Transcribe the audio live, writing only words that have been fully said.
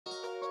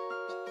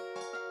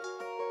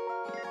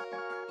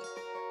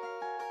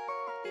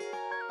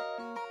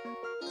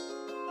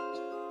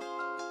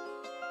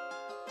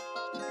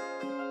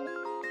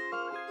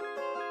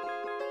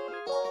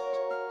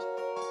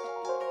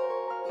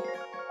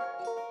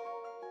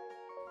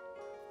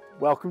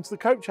Welcome to the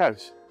coach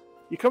house.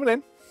 You coming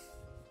in?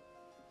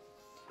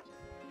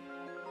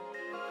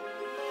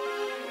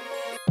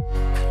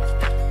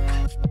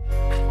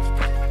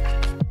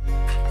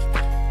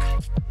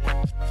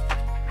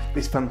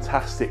 This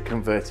fantastic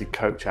converted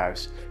coach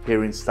house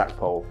here in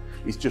Stackpole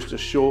is just a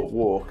short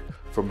walk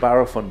from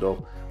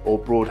Barafundle or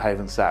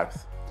Broadhaven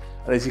South.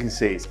 And as you can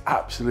see, it's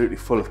absolutely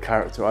full of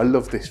character. I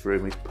love this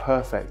room, it's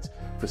perfect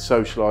for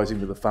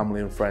socialising with the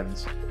family and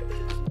friends.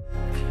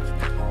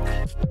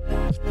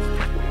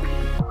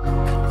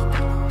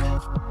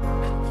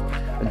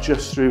 And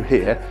just through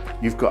here,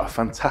 you've got a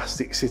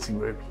fantastic sitting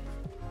room.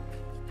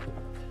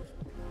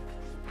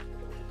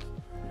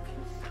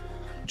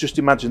 Just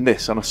imagine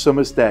this on a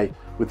summer's day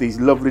with these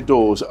lovely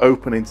doors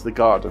open into the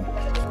garden.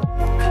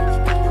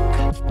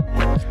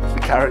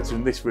 The character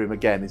in this room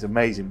again is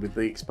amazing with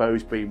the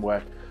exposed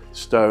beamwork,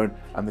 stone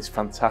and this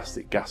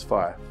fantastic gas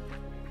fire.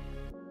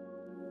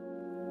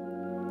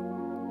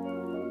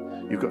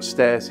 You've got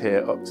stairs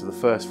here up to the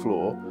first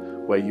floor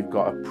where you've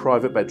got a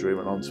private bedroom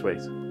and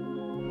ensuite.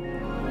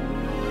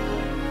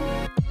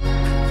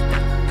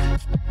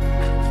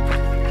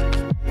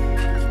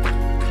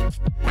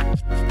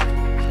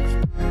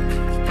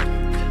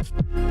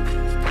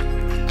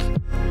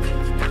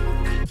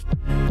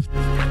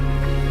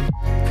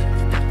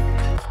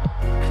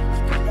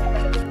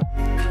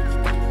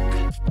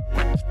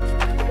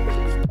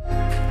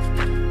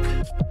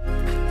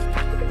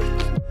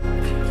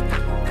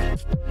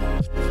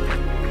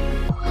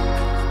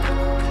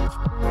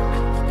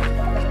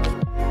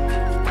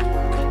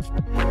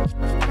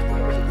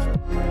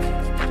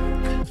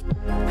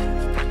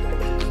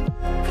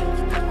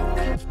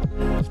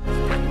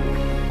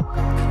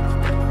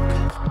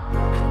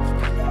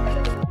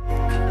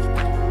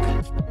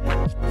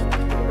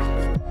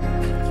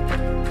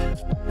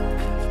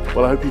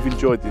 Well, I hope you've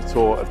enjoyed the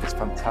tour of this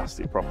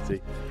fantastic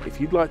property.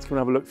 If you'd like to come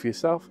and have a look for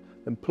yourself,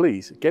 then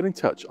please get in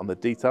touch on the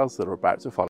details that are about to follow.